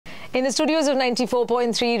In the studios of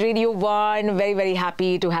 94.3 Radio 1, very, very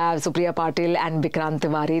happy to have Supriya Patil and Vikrant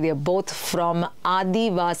Tiwari. They are both from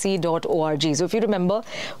Aadivatsi.org. So if you remember,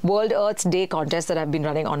 World Earth Day contest that I've been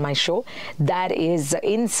running on my show, that is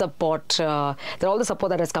in support, that all the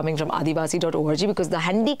support that is coming from Aadivatsi.org, because the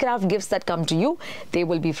handicraft gifts that come to you, they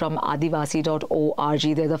will be from Aadivatsi.org.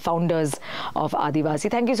 They're the founders of Aadivatsi.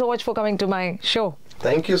 Thank you so much for coming to my show.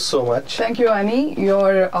 Thank you so much. Thank you, Annie.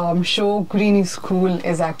 Your show, Green is Cool,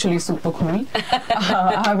 is actually super cool.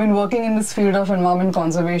 I've been working in this field of environment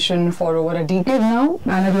conservation for over a decade now,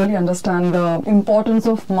 and I really understand the importance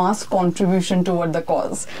of mass contribution toward the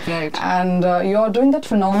cause. Right. And you're doing that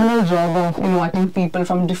phenomenal job of inviting people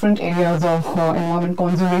from different areas of environment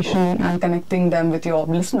conservation and connecting them with your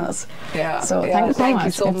listeners. Yeah. So thank you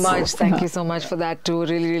so much. Thank you so much for that too.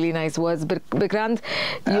 Really, really nice words. But Vikrant,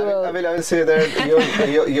 I will say that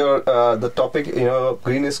your the topic,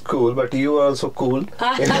 green is cool, but you are also cool.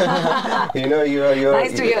 You're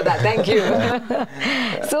nice to hear that. Thank you.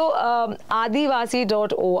 So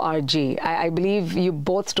Aadivatsi.org, I believe you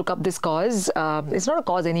both took up this cause. It's not a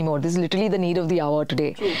cause anymore. This is literally the need of the hour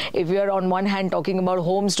today. True. If we are on one hand talking about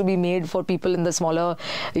homes to be made for people in the smaller,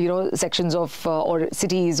 sections of or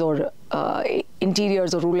cities or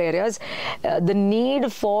interiors or rural areas, the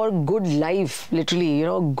need for good life, literally,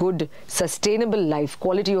 good sustainable life,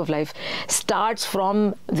 quality of life, starts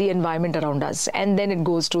from the environment around us, and then it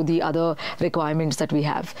goes to the other requirements that we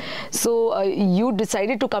have. So you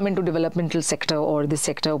decided to come into developmental sector, or this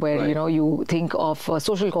sector where right. You think of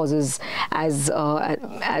social causes as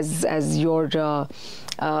your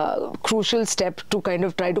crucial step to kind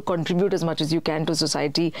of try to contribute as much as you can to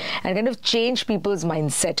society and kind of change people's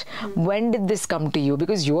mindset. When did this come to you?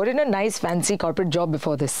 Because you were in a nice fancy corporate job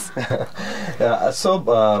before this.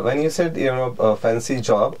 So when you said fancy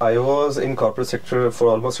job, I was in corporate sector for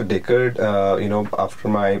almost a decade. After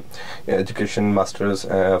my education masters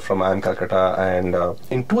from IIM Calcutta, and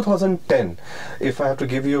in 2010, if I have to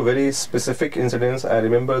give you very specific incidents, I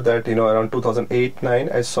remember that around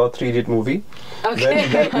 2008-9 I saw 3 Idiot movie. Okay.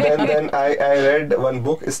 Then I read one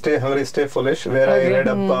book, Stay Hungry, Stay Foolish, where I read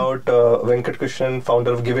about Venkat Krishnan,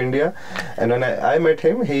 founder of Give India. And when I met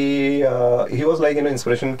him, he was like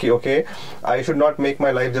inspiration. Okay, I should not make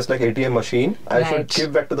my life just like ATM machine. I should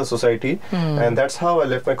give back to the society, and that's how I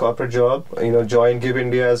left my corporate job. Joined Give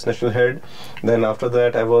India as national head. Then after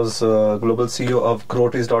that, I was global CEO of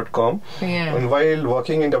Growtrees.com. Yeah. And while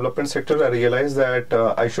working in development sector, I realized that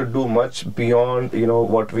I should do much beyond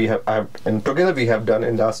what we have. And together we have done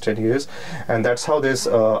in the last 10 years, and that's how this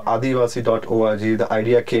Aadivatsi.org, the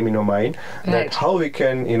idea came in your mind, that how we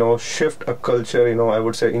can shift a culture, I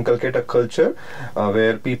would say inculcate a culture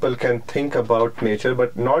where people can think about nature,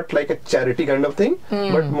 but not like a charity kind of thing,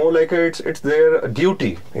 but more like it's their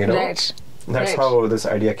duty, Right. That's how this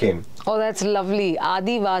idea came. Oh, that's lovely.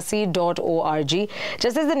 Aadivatsi.org.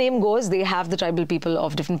 Just as the name goes, they have the tribal people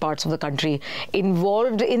of different parts of the country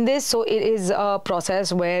involved in this. So it is a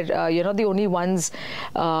process where you're not the only ones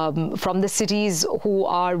from the cities who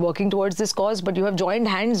are working towards this cause, but you have joined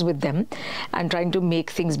hands with them and trying to make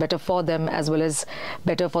things better for them as well as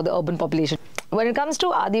better for the urban population. When it comes to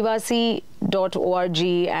Aadivatsi.org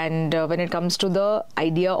and when it comes to the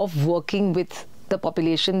idea of working with the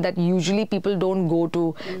population that usually people don't go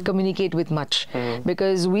to communicate with much,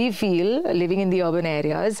 because we feel, living in the urban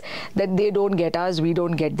areas, that they don't get us, we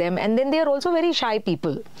don't get them, and then they are also very shy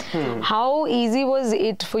people. How easy was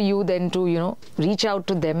it for you then to reach out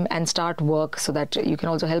to them and start work so that you can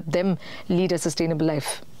also help them lead a sustainable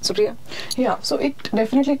life? Supriya? Yeah, so it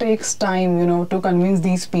definitely takes time, to convince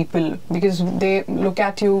these people, because they look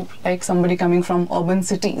at you like somebody coming from urban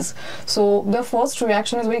cities. So their first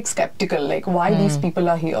reaction is very skeptical, like why these people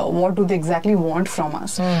are here, what do they exactly want from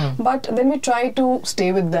us? But then we try to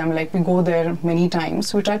stay with them, like we go there many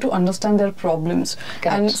times, we try to understand their problems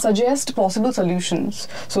and suggest possible solutions.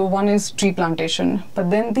 So one is tree plantation, but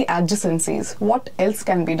then the adjacencies, what else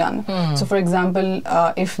can be done? So for example,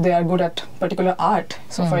 if they are good at particular art,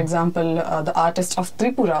 so for example, the artists of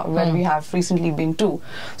Tripura, where we have recently been to.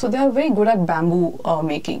 So they are very good at bamboo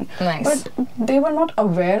making. Nice. But they were not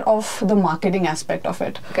aware of the marketing aspect of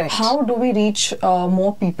it. Correct. How do we reach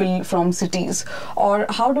more people from cities? Or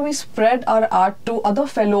how do we spread our art to other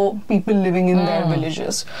fellow people living in their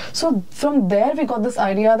villages? So from there we got this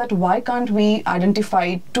idea that why can't we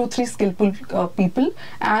identify 2-3 skillful people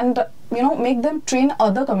and make them train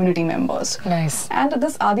other community members. Nice. And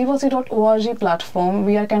this Aadivatsi.org platform,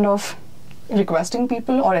 we are kind of requesting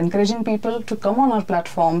people or encouraging people to come on our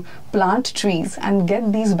platform, plant trees and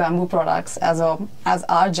get these bamboo products as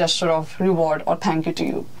our gesture of reward or thank you to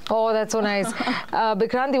you. Oh, that's so nice.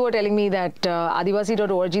 Bikrant, you were telling me that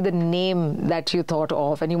Aadivatsi.org, the name that you thought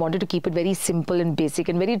of, and you wanted to keep it very simple and basic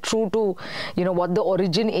and very true to, you know, what the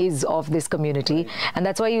origin is of this community. And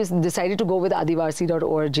that's why you decided to go with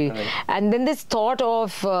Aadivatsi.org. And then this thought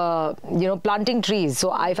of, you know, planting trees.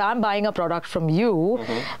 So if I'm buying a product from you,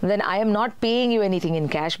 then I am not paying you anything in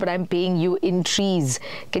cash, but I'm paying you in trees.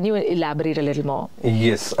 Can you elaborate a little more?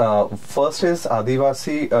 Yes. First is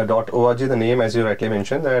Aadivatsi.org, the name, as you rightly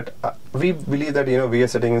mentioned, that we believe that, you know, we are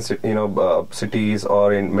sitting in, you know, cities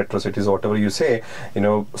or in metro cities, whatever you say, you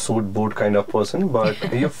know, suit boot kind of person. But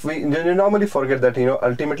we normally forget that, you know,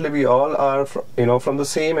 ultimately we all are, you know, from the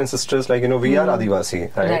same ancestors, like, you know, we are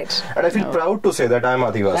Aadivasi, right? And I feel proud to say that I'm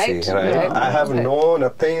Aadivasi, right? I have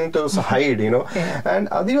nothing to hide, you know. And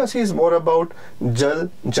Aadivasi is more about Jal,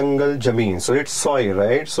 Jungle, Jameen. So it's soil,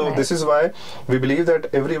 right? So this is why we believe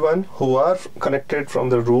that everyone who are connected from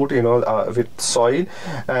the root, you know, with soil.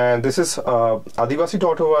 And this is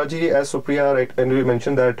Aadivatsi.org, as Supriya, right, and we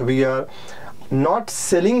mentioned that we are not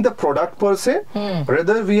selling the product per se,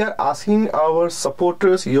 rather we are asking our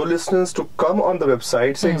supporters, your listeners, to come on the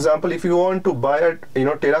website. Say example, if you want to buy a, you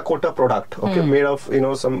know, terracotta product, okay, made of, you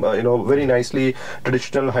know, some you know, very nicely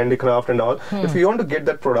traditional handicraft and all, if you want to get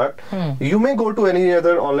that product, you may go to any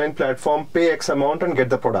other online platform, pay X amount and get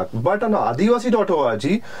the product. But on Aadivatsi.org,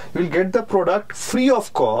 you will get the product free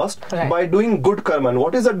of cost by doing good karma. And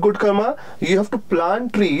what is that good karma? You have to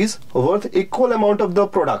plant trees worth equal amount of the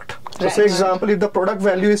product. So say example, if the product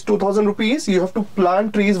value is 2,000 rupees, you have to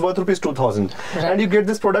plant trees worth rupees 2,000, and you get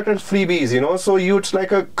this product as freebies, you know. So it's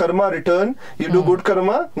like a karma return. You do good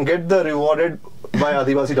karma, get the rewarded by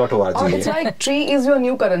Aadivatsi.org. Oh, it's like tree is your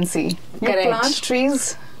new currency. You plant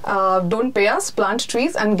trees, don't pay us, plant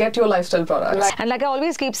trees and get your lifestyle products. And like I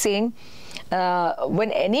always keep saying,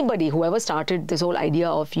 when anybody, whoever started this whole idea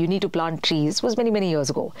of you need to plant trees was many, many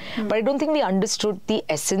years ago. But I don't think we understood the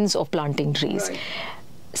essence of planting trees.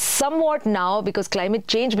 Somewhat now, because climate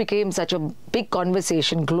change became such a big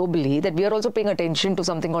conversation globally, that we are also paying attention to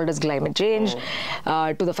something called as climate change,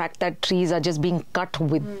 to the fact that trees are just being cut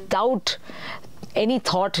without any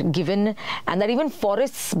thought given, and that even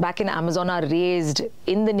forests back in Amazon are raised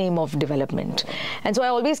in the name of development. And so I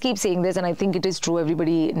always keep saying this, and I think it is true,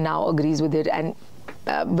 everybody now agrees with it, and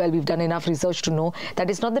well, we've done enough research to know that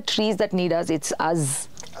it's not the trees that need us, it's us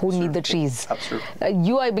who need the trees.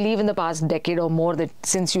 You, I believe, in the past decade or more, that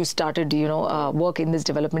since you started, you know, work in this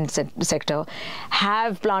development sector,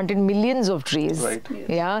 have planted millions of trees.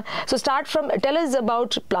 Yeah. So start from, tell us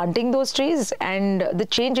about planting those trees and the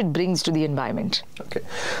change it brings to the environment. Okay.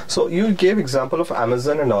 So you gave example of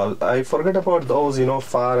Amazon and all. I forget about those, you know,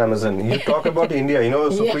 far Amazon. You talk about India, you know,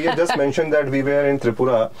 Supriya just mentioned that we were in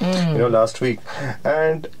Tripura, you know, last week.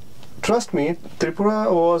 And trust me,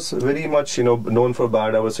 Tripura was very much, you know, known for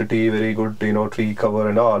biodiversity, very good, you know, tree cover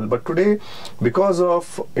and all. But today, because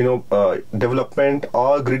of, you know, development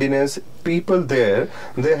or greediness, people there,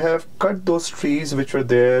 they have cut those trees which were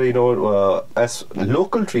there, you know, as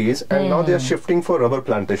local trees, and now they are shifting for rubber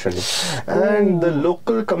plantation. And the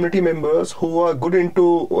local community members who are good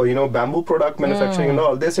into, you know, bamboo product manufacturing and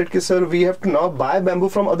all, they said, sir, we have to now buy bamboo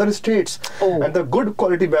from other states. And the good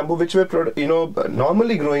quality bamboo which were, you know,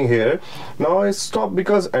 normally growing here, now is stopped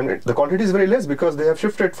because, and the quantity is very less because they have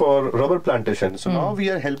shifted for rubber plantation. So now we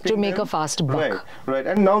are helping to make a fast buck. Right.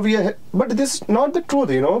 And now we are, but this is not the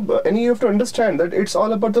truth, you know, and you have to understand that it's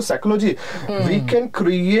all about the psychology. We can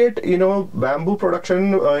create, you know, bamboo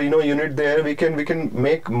production, you know, unit there. We can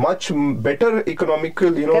make much better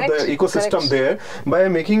economical, you know, the ecosystem there by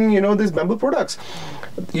making, you know, these bamboo products.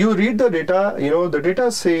 You read the data, you know, the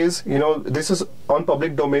data says, you know, this is on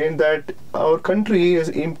public domain, that our country is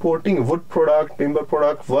importing wood product, timber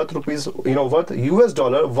product worth rupees, you know, worth US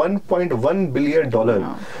dollar $1.1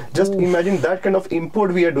 billion. Just imagine that kind of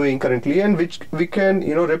import we are doing currently, and which we can,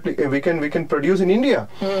 you know, we can produce in India.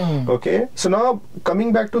 Okay, so now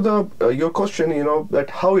coming back to the your question, you know, that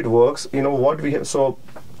how it works, you know, what we have. So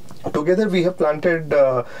together we have planted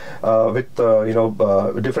with you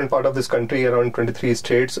know, different part of this country, around 23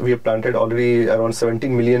 states. We have planted already around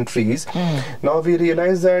 17 million trees. Now we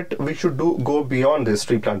realized that we should go beyond this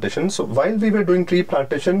tree plantation. So while we were doing tree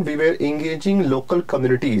plantation, we were engaging local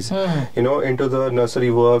communities, you know, into the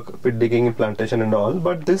nursery work, pit digging, plantation and all.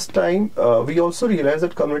 But this time we also realized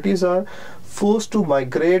that communities are forced to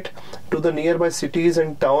migrate to the nearby cities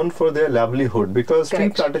and town for their livelihood, because tree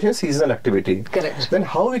plantation is seasonal activity. Then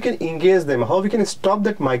how we can can engage them, how we can stop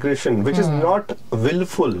that migration, which is not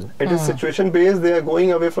willful. It is situation based. They are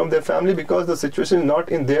going away from their family because the situation is not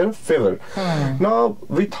in their favor. Now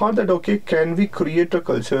we thought that, okay, can we create a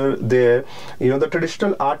culture there, the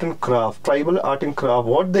traditional art and craft, tribal art and craft,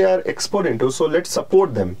 what they are expert into, so let's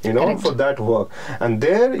support them, for that work. And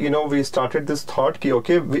there, we started this thought,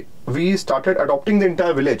 okay, we started adopting the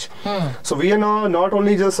entire village. So we are now not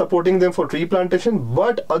only just supporting them for tree plantation,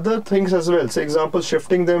 but other things as well. Say example,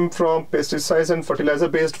 shifting them from pesticides and fertilizer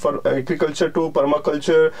based for agriculture to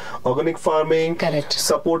permaculture, organic farming. Correct.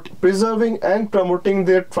 Support preserving and promoting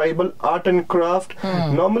their tribal art and craft.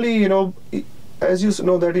 Normally, as you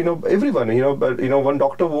know that everyone one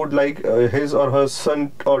doctor would like his or her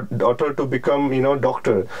son or daughter to become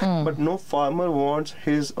doctor, but no farmer wants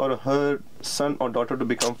his or her son or daughter to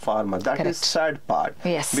become farmer. That Correct. is sad part.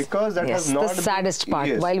 Yes. Because that has not the saddest part.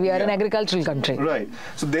 Yes, while we are an agricultural country. Right.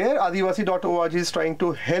 So there, Aadivatsi.org is trying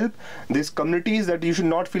to help these communities that you should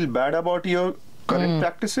not feel bad about your current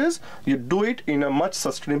practices. You do it in a much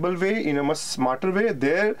sustainable way, in a much smarter way.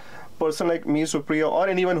 There, person like me, Supriya, or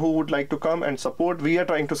anyone who would like to come and support, we are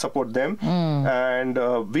trying to support them.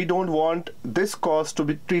 And we don't want this cause to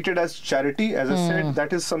be treated as charity. As I said,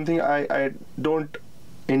 that is something I don't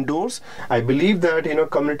endorse. I believe that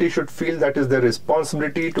community should feel that is their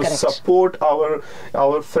responsibility to Correct. support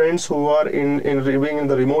our friends who are living in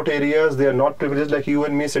the remote areas. They are not privileged like you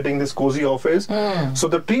and me sitting in this cozy office. So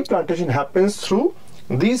the tree plantation happens through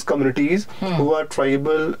these communities who are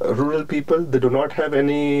tribal, rural people. They do not have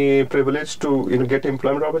any privilege to get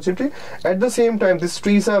employment opportunity. At the same time, these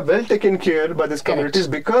trees are well taken care by these communities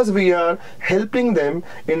because we are helping them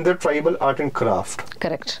in their tribal art and craft.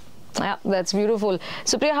 Correct. Yeah, that's beautiful.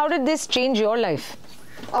 Supriya, how did this change your life?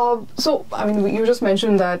 So, I mean, you just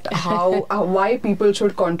mentioned that how why people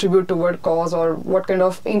should contribute toward cause, or what kind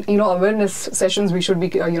of awareness sessions we should be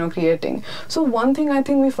creating. So one thing I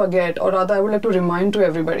think we forget, or rather I would like to remind to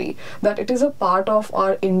everybody, that it is a part of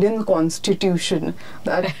our Indian constitution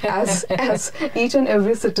that as each and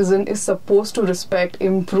every citizen is supposed to respect,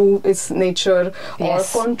 improve its nature,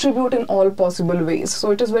 Yes. or contribute in all possible ways.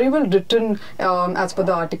 So it is very well written as per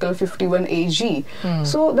the Article 51 AG.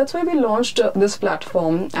 So that's why we launched this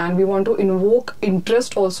platform, and we want to invoke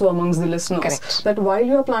interest also amongst the listeners. Correct. That while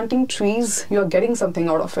you are planting trees, you are getting something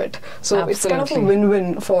out of it. So it's kind of a Absolutely.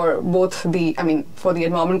 win-win for both for the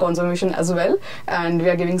environment conservation as well, and we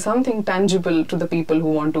are giving something tangible to the people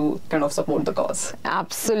who want to kind of support the cause.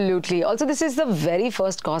 Absolutely. Also, this is the very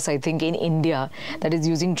first cause, I think, in India that is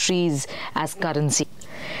using trees as currency.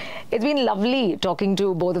 It's been lovely talking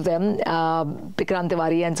to both of them, Vikrant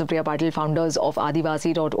Tiwari and Supriya Patil, founders of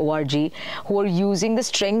Aadivatsi.org, who are using the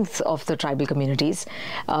strength of the tribal communities,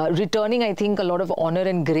 returning, I think, a lot of honor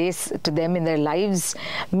and grace to them in their lives,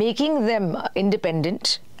 making them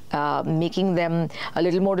independent, making them a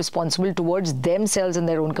little more responsible towards themselves and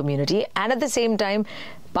their own community, and at the same time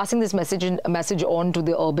passing this message on to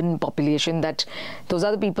the urban population that those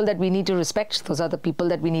are the people that we need to respect, those are the people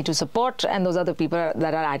that we need to support, and those are the people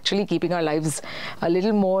that are actually keeping our lives a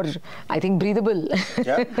little more, I think, breathable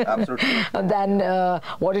Yeah, absolutely. than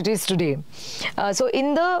what it is today. So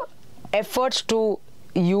in the effort to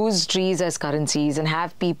use trees as currencies and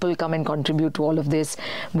have people come and contribute to all of this,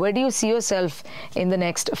 where do you see yourself in the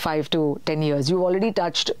next 5 to 10 years? You've already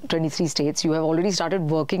touched 23 states. You have already started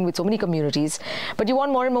working with so many communities, but you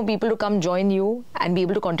want more and more people to come join you and be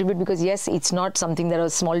able to contribute, because yes, it's not something that a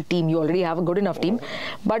small team, you already have a good enough team,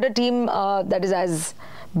 but a team that is as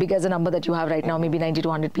big as a number that you have right now, maybe 90 to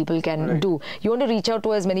 100 people can do. You want to reach out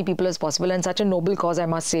to as many people as possible, and such a noble cause, I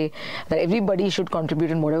must say, that everybody should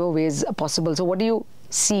contribute in whatever ways possible. So what do you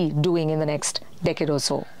see doing in the next decade or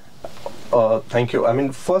so? Thank you. I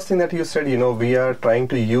mean, first thing that you said, we are trying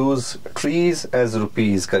to use trees as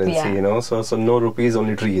rupees currency, so no rupees,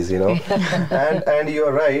 only trees, and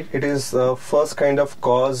you're right. It is first kind of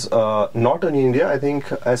cause, not in India, I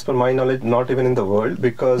think, as per my knowledge, not even in the world,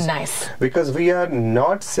 because we are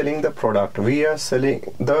not selling the product. We are selling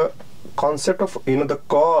the concept of the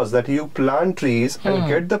cause that you plant trees and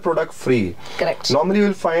get the product free. Correct. Normally you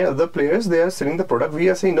will find other players, they are selling the product. We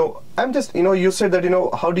are saying, no, I'm just, you said that,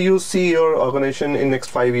 how do you see your organization in next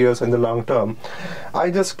 5 years in the long term?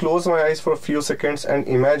 I just close my eyes for a few seconds and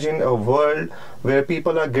imagine a world where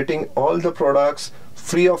people are getting all the products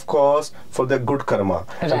free of cost for their good karma.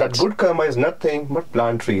 Right. And that good karma is nothing but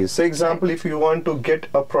plant trees. Say example, if you want to get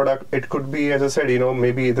a product, it could be, as I said,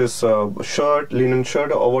 maybe this shirt, linen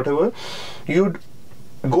shirt or whatever, you'd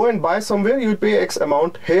go and buy somewhere, you pay X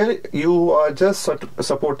amount. Here you are just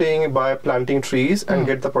supporting by planting trees and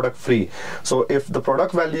get the product free. So if the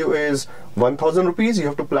product value is 1,000 rupees, you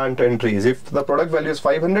have to plant 10 trees. If the product value is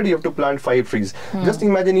 500, you have to plant 5 trees. Just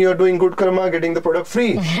imagine you are doing good karma, getting the product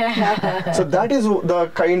free. So that is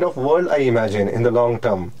the kind of world I imagine in the long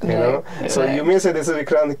term. You know. So you may say, this is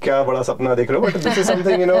Vikrant, kya bada sapna dekh rahe ho, but this is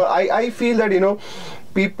something, you know, I feel that, you know,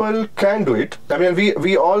 people can do it. I mean,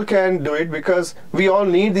 we all can do it, because we all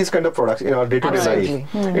need these kind of products in our day-to-day life.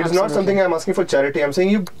 It's not something I'm asking for charity. I'm saying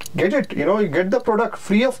you get it. You know, you get the product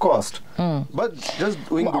free of cost. But just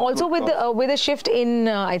doing also with a shift in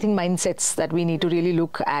I think mindsets that we need to really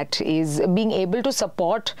look at is being able to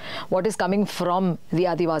support what is coming from the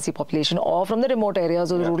Aadivasi population or from the remote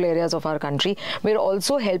areas or the rural areas of our country. We're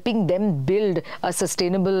also helping them build a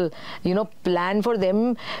sustainable, you know, plan for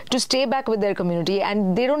them to stay back with their community,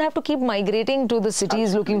 and they don't have to keep migrating to the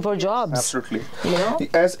cities looking for jobs. Absolutely. You know?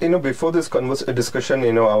 As you know, before this discussion,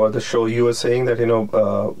 you know, the show, you were saying that, you know,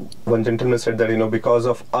 one gentleman said that, you know, because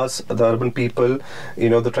of us, the urban people, you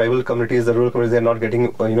know, the tribal communities, the rural communities, they're not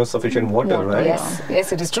getting, you know, sufficient water, right? Yes,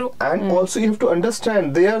 yes, it is true. And also you have to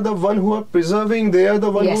understand, they are the one who are preserving, they are the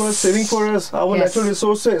one who are saving for us our natural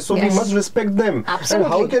resources. So we must respect them. Absolutely.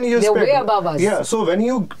 And how can you They're respect? way above us. Yeah. So when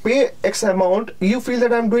you pay X amount, you feel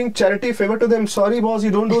that I'm doing charity favor to them. Sorry, boss,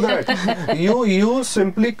 you don't do that. you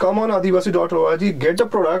simply come on Aadivatsi.org, get the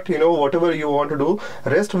product, you know, whatever you want to do.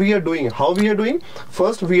 Rest we are doing. How we are doing?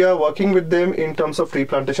 First, we are working with them in terms of tree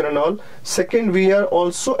plantation and all. Second, we are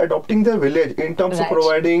also adopting their village in terms of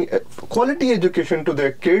providing quality education to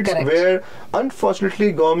their kids, where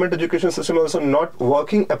unfortunately government education system is also not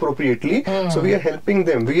working appropriately. So we are helping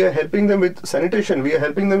them. We are helping them with sanitation. We are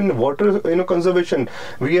helping them in water, you know, conservation.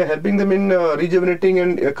 We are helping them in rejuvenating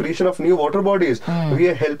and creation of new water bodies. We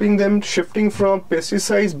are helping them shifting from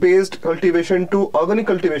pesticides based cultivation to organic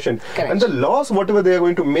cultivation. And the laws, whatever they are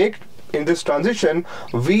going to make in this transition,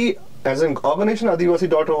 we as an organization,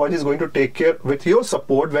 Aadivasi.org is going to take care with your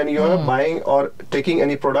support when you are buying or taking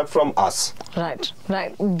any product from us. Right,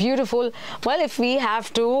 right. Beautiful. Well, if we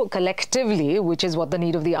have to collectively, which is what the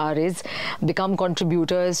need of the hour is, become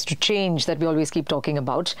contributors to change that we always keep talking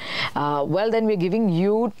about, well, then we're giving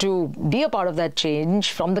you to be a part of that change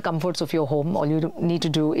from the comforts of your home. All you need to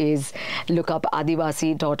do is look up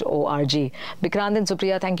Aadivasi.org. Vikrant and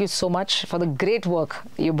Supriya, thank you so much for the great work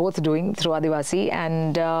you're both doing through Aadivasi,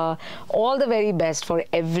 and all the very best for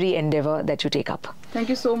every endeavor that you take up. Thank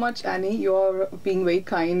you so much, Annie. You're being very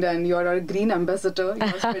kind, and you're our green ambassador.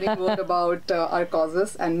 You're spreading word about our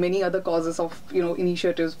causes and many other causes of, you know,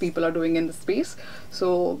 initiatives people are doing in the space.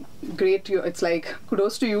 So great. It's like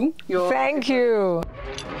kudos to you. Thank you.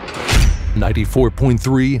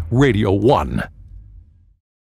 94.3 Radio 1.